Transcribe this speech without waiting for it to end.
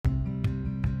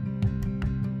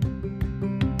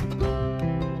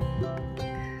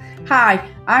Hi,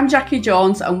 I'm Jackie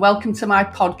Jones and welcome to my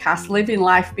podcast, Living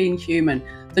Life Being Human,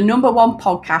 the #1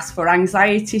 podcast for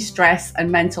anxiety, stress and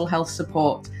mental health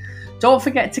support. Don't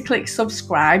forget to click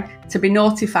subscribe to be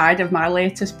notified of my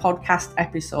latest podcast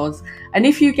episodes. And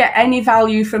if you get any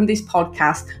value from this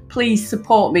podcast, please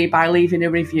support me by leaving a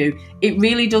review. It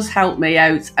really does help me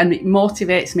out and it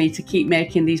motivates me to keep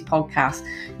making these podcasts.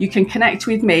 You can connect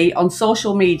with me on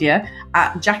social media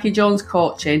at Jackie Jones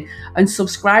Coaching and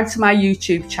subscribe to my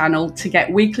YouTube channel to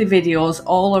get weekly videos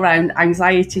all around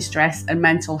anxiety, stress and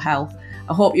mental health.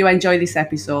 I hope you enjoy this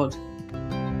episode.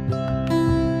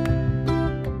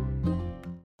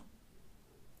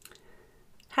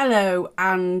 Hello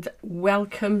and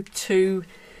welcome to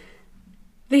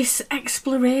this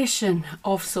exploration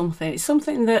of something. It's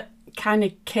something that kind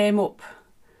of came up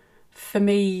for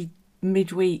me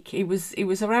midweek. It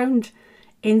was around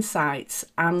insights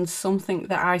and something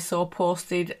that I saw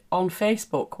posted on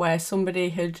Facebook where somebody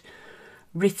had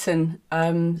written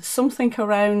something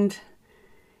around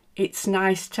it's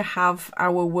nice to have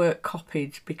our work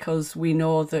copied because we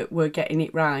know that we're getting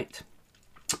it right,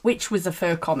 which was a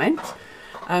fair comment.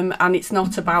 And it's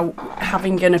not about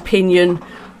having an opinion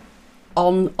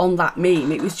on that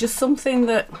meme. It was just something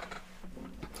that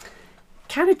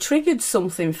kind of triggered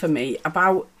something for me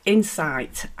about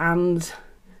insight and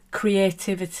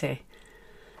creativity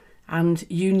and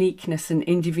uniqueness and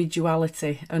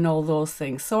individuality and all those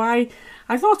things. So I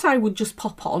thought I would just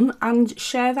pop on and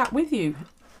share that with you.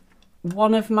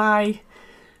 One of my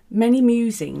many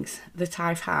musings that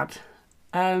I've had.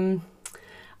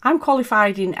 I'm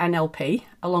qualified in NLP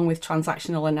along with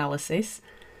transactional analysis,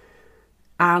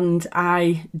 and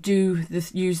I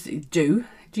use the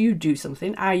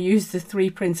 3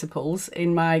 principles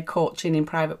in my coaching in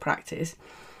private practice,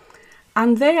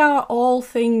 and they are all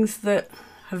things that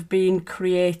have been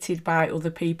created by other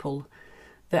people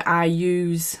that I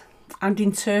use and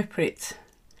interpret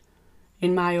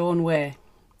in my own way.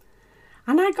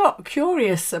 And I got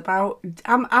curious about,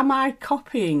 am I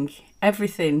copying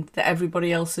everything that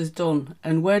everybody else has done?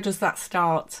 And where does that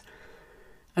start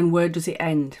and where does it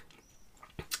end?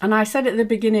 And I said at the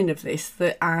beginning of this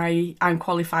that I'm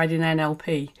qualified in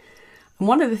NLP. And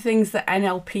one of the things that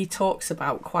NLP talks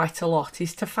about quite a lot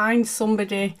is to find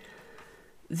somebody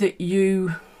that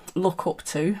you look up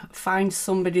to, find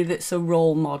somebody that's a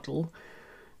role model,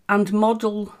 and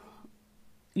model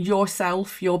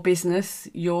yourself, your business,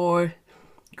 your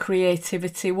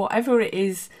creativity, whatever it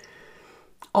is,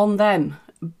 on them,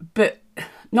 but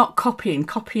not copying.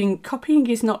 Copying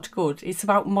is not good. It's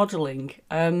about modelling,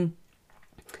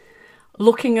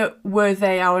 looking at where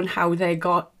they are and how they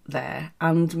got there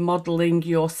and modelling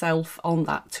yourself on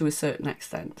that to a certain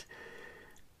extent.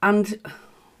 And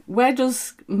where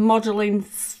does modelling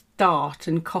start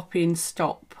and copying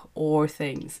stop, or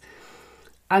things?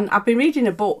 And I've been reading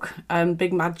a book,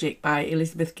 Big Magic by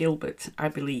Elizabeth Gilbert, I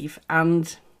believe,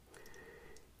 and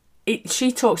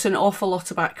she talks an awful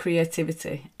lot about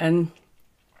creativity and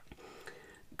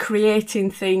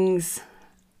creating things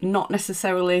not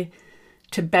necessarily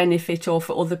to benefit or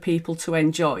for other people to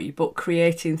enjoy, but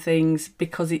creating things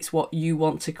because it's what you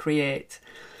want to create.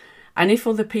 And if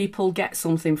other people get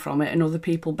something from it and other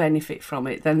people benefit from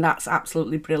it, then that's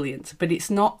absolutely brilliant. But it's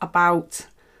not about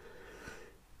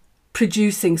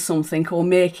producing something or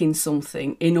making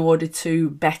something in order to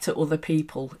better other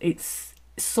people.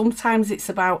 Sometimes it's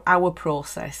about our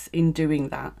process in doing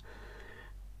that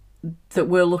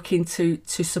we're looking to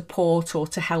support or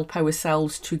to help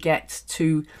ourselves to get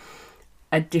to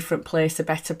a different place, a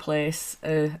better place,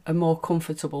 a more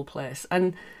comfortable place.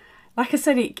 And like I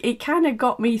said, it kind of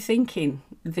got me thinking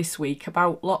this week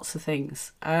about lots of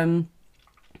things.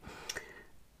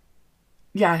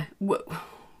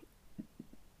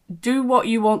 Do what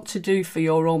you want to do for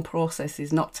your own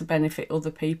processes, not to benefit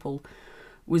other people,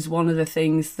 was one of the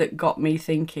things that got me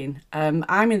thinking.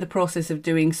 I'm in the process of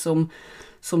doing some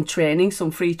training,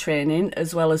 some free training,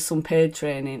 as well as some paid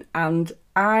training. And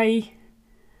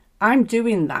I'm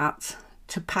doing that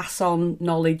to pass on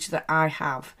knowledge that I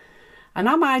have. And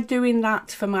am I doing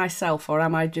that for myself or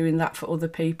am I doing that for other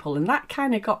people? And that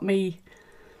kind of got me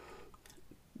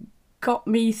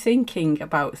thinking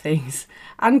about things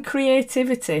and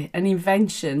creativity and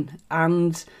invention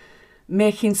and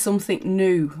making something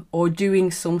new or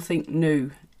doing something new.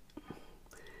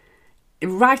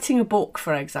 Writing a book,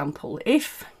 for example,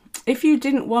 if you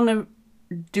didn't want to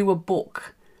do a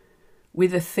book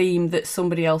with a theme that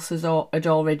somebody else had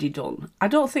already done, I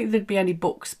don't think there'd be any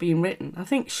books being written. I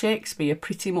think Shakespeare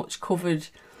pretty much covered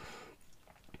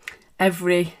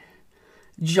every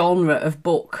genre of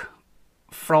book,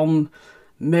 from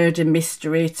murder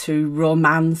mystery to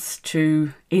romance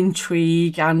to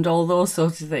intrigue and all those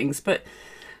sorts of things. But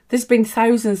there's been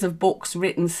thousands of books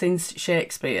written since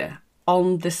Shakespeare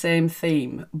on the same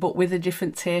theme, but with a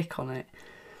different take on it.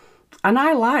 And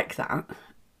I like that.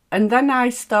 And then I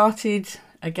started,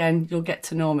 again, you'll get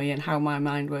to know me and how my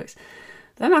mind works.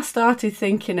 Then I started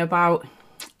thinking about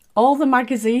all the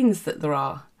magazines that there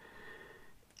are,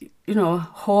 you know,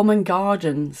 home and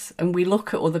gardens, and we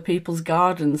look at other people's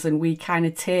gardens and we kind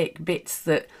of take bits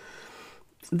that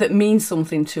mean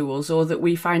something to us, or that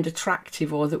we find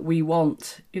attractive, or that we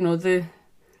want. You know, the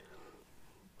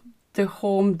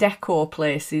home decor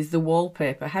places, the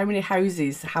wallpaper. How many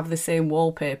houses have the same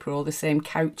wallpaper or the same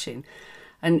couching?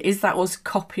 And is that us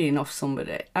copying off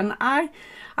somebody? And I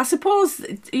suppose,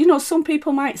 you know, some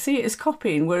people might see it as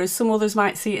copying, whereas some others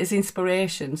might see it as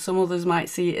inspiration. Some others might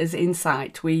see it as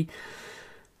insight. We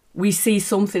see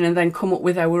something and then come up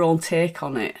with our own take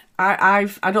on it. I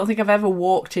don't think I've ever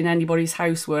walked in anybody's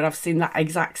house where I've seen that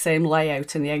exact same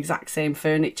layout and the exact same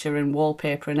furniture and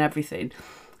wallpaper and everything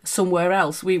somewhere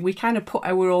else. We kind of put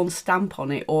our own stamp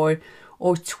on it, or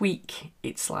tweak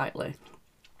it slightly.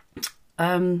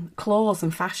 Clothes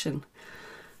and fashion.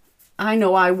 I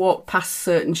know I walk past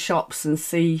certain shops and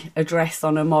see a dress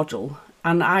on a model,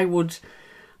 and I would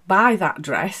buy that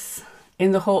dress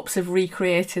in the hopes of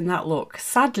recreating that look.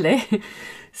 Sadly,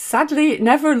 it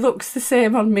never looks the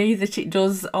same on me that it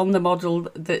does on the model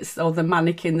or the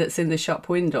mannequin that's in the shop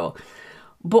window.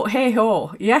 But hey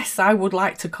ho, yes, I would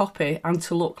like to copy and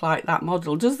to look like that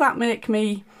model. Does that make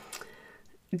me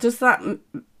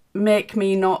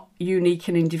not unique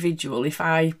and individual if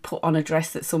I put on a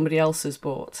dress that somebody else has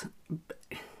bought?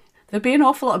 There'd be an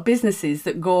awful lot of businesses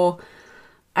that go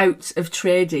out of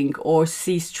trading or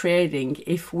cease trading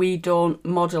if we don't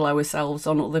model ourselves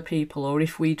on other people, or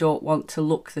if we don't want to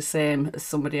look the same as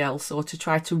somebody else, or to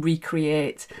try to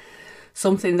recreate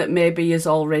something that maybe has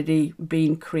already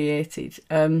been created.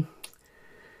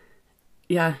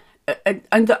 Yeah.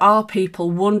 And there are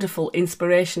people, wonderful,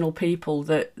 inspirational people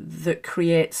that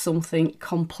create something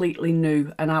completely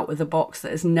new and out of the box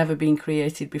that has never been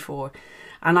created before.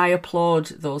 And I applaud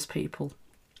those people.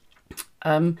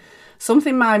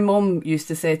 Something my mum used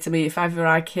to say to me, if ever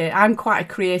I'm quite a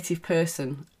creative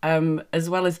person, as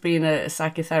well as being a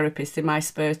psychotherapist in my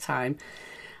spare time.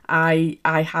 I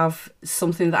have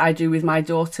something that I do with my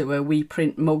daughter where we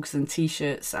print mugs and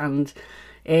t-shirts and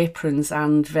aprons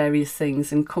and various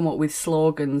things, and come up with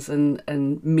slogans and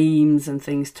memes and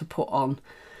things to put on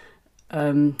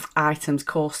items,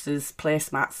 coasters,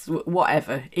 placemats,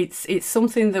 whatever. It's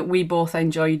something that we both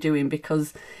enjoy doing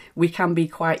because we can be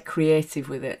quite creative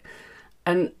with it.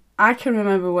 And I can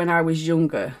remember when I was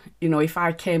younger, you know, if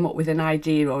I came up with an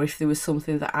idea or if there was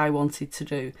something that I wanted to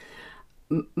do,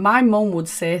 my mum would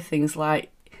say things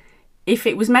like, if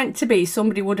it was meant to be,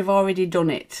 somebody would have already done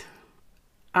it.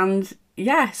 And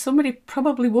yeah, somebody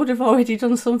probably would have already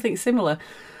done something similar.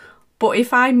 But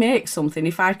if I make something,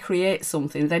 if I create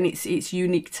something, then it's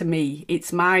unique to me.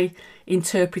 It's my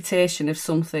interpretation of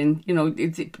something. You know,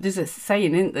 there's a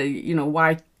saying, isn't there? You know,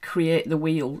 why create the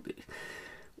wheel?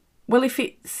 Well, if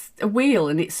it's a wheel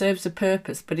and it serves a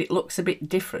purpose, but it looks a bit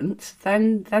different,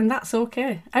 then that's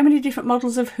okay. How many different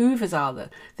models of Hoovers are there?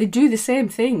 They do the same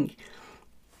thing,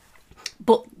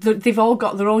 but they've all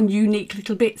got their own unique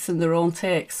little bits and their own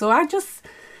takes. So I'm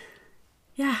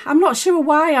not sure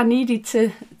why I needed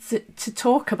to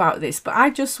talk about this, but I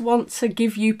just want to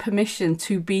give you permission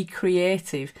to be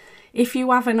creative. If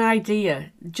you have an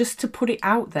idea, just to put it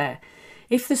out there.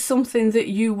 If there's something that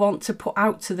you want to put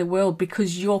out to the world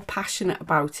because you're passionate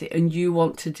about it and you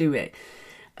want to do it,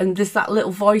 and there's that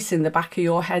little voice in the back of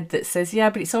your head that says, yeah,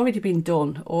 but it's already been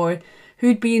done, or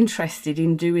who'd be interested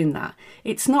in doing that?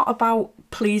 It's not about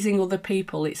pleasing other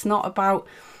people. It's not about,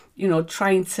 you know,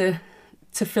 trying to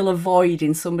fill a void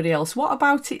in somebody else. What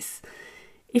about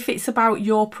if it's about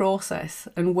your process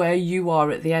and where you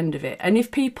are at the end of it? And if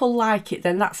people like it,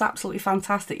 then that's absolutely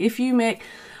fantastic. If you make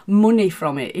money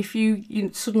from it, if you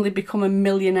suddenly become a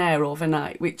millionaire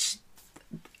overnight, which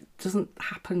doesn't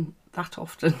happen that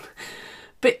often,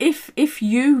 but if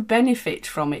you benefit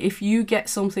from it, if you get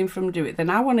something from doing it, then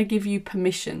I want to give you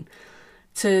permission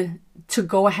to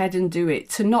go ahead and do it,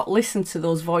 to not listen to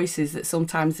those voices that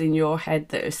sometimes in your head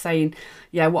that are saying,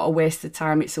 yeah, what a waste of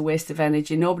time, it's a waste of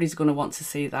energy, nobody's going to want to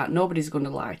see that, nobody's going to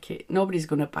like it, nobody's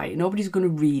going to buy it, nobody's going to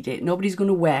read it, nobody's going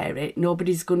to wear it,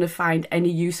 nobody's going to find any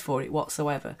use for it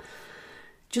whatsoever.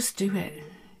 Just do it.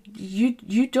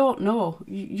 You don't know,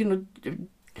 you know.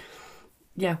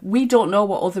 Yeah, we don't know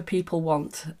what other people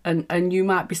want, and you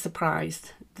might be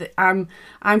surprised. That I'm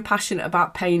passionate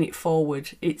about paying it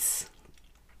forward. It's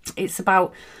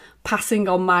about passing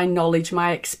on my knowledge,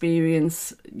 my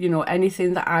experience, you know,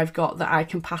 anything that I've got that I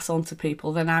can pass on to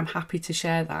people, then I'm happy to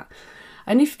share that.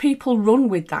 And if people run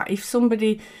with that, if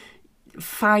somebody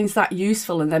finds that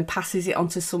useful and then passes it on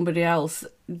to somebody else,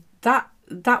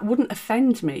 that wouldn't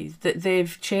offend me, that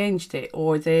they've changed it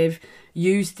or they've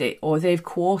used it or they've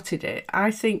quoted it.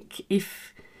 I think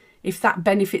if that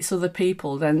benefits other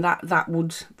people, then that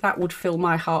would fill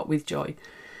my heart with joy.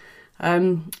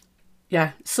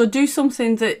 Yeah, so do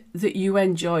something that you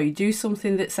enjoy. Do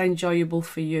something that's enjoyable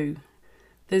for you.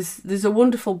 There's a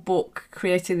wonderful book,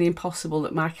 Creating the Impossible,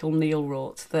 that Michael Neill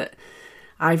wrote that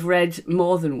I've read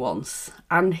more than once,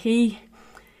 and he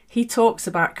talks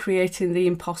about creating the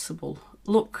impossible.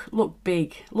 Look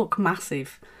big, look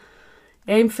massive.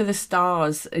 Aim for the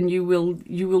stars, and you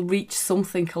will reach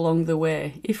something along the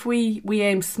way. If we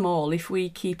aim small, if we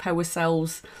keep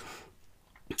ourselves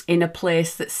in a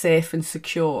place that's safe and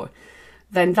secure,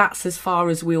 then that's as far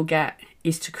as we'll get,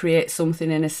 is to create something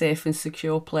in a safe and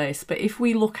secure place. But if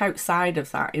we look outside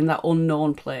of that, in that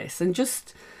unknown place, and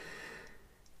just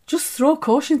throw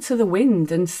caution to the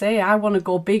wind and say, I want to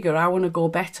go bigger, I want to go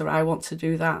better, I want to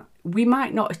do that, we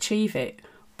might not achieve it,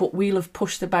 but we'll have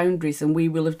pushed the boundaries and we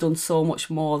will have done so much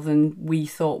more than we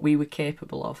thought we were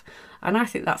capable of. And I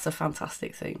think that's a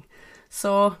fantastic thing.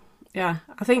 So yeah,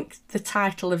 I think the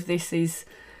title of this is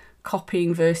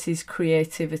Copying versus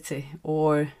Creativity,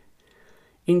 or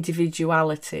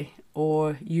Individuality,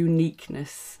 or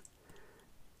Uniqueness,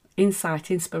 Insight,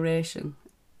 Inspiration.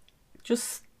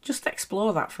 Just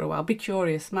explore that for a while. Be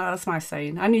curious. That's my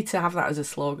saying. I need to have that as a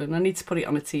slogan. I need to put it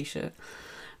on a t-shirt.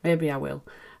 Maybe I will.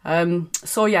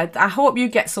 So yeah, I hope you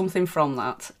get something from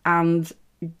that, and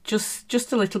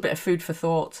just a little bit of food for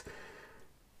thought.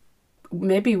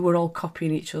 Maybe we're all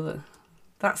copying each other.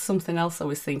 That's something else I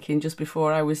was thinking just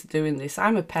before I was doing this.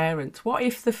 I'm a parent. What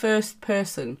if the first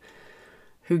person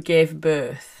who gave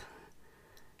birth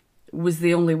was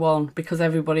the only one because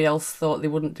everybody else thought they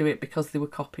wouldn't do it because they were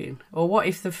copying? Or what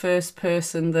if the first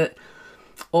person that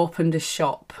opened a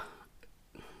shop,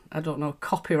 I don't know,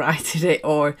 copyrighted it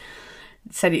or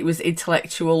said it was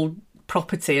intellectual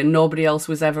property and nobody else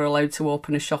was ever allowed to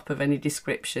open a shop of any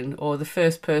description? Or the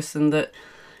first person that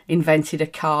invented a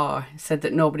car said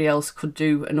that nobody else could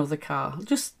do another car?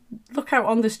 Just look out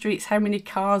on the streets, how many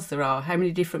cars there are, how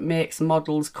many different makes,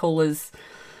 models, colours,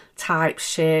 types,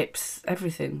 shapes,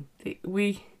 everything.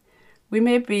 We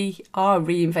maybe are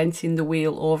reinventing the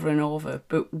wheel over and over,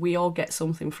 but we all get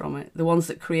something from it. The ones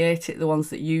that create it, the ones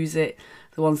that use it,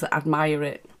 the ones that admire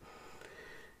it.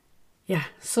 Yeah,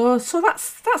 so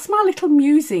that's my little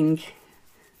musing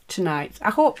tonight.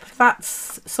 I hope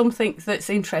that's something that's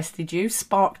interested you,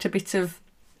 sparked a bit of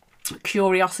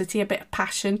curiosity, a bit of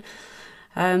passion.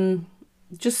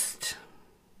 Just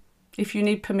if you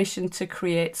need permission to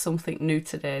create something new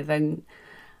today, then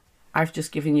I've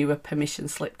just given you a permission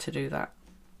slip to do that.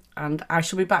 And I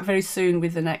shall be back very soon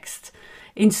with the next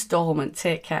instalment.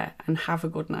 Take care and have a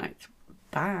good night.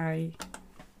 Bye.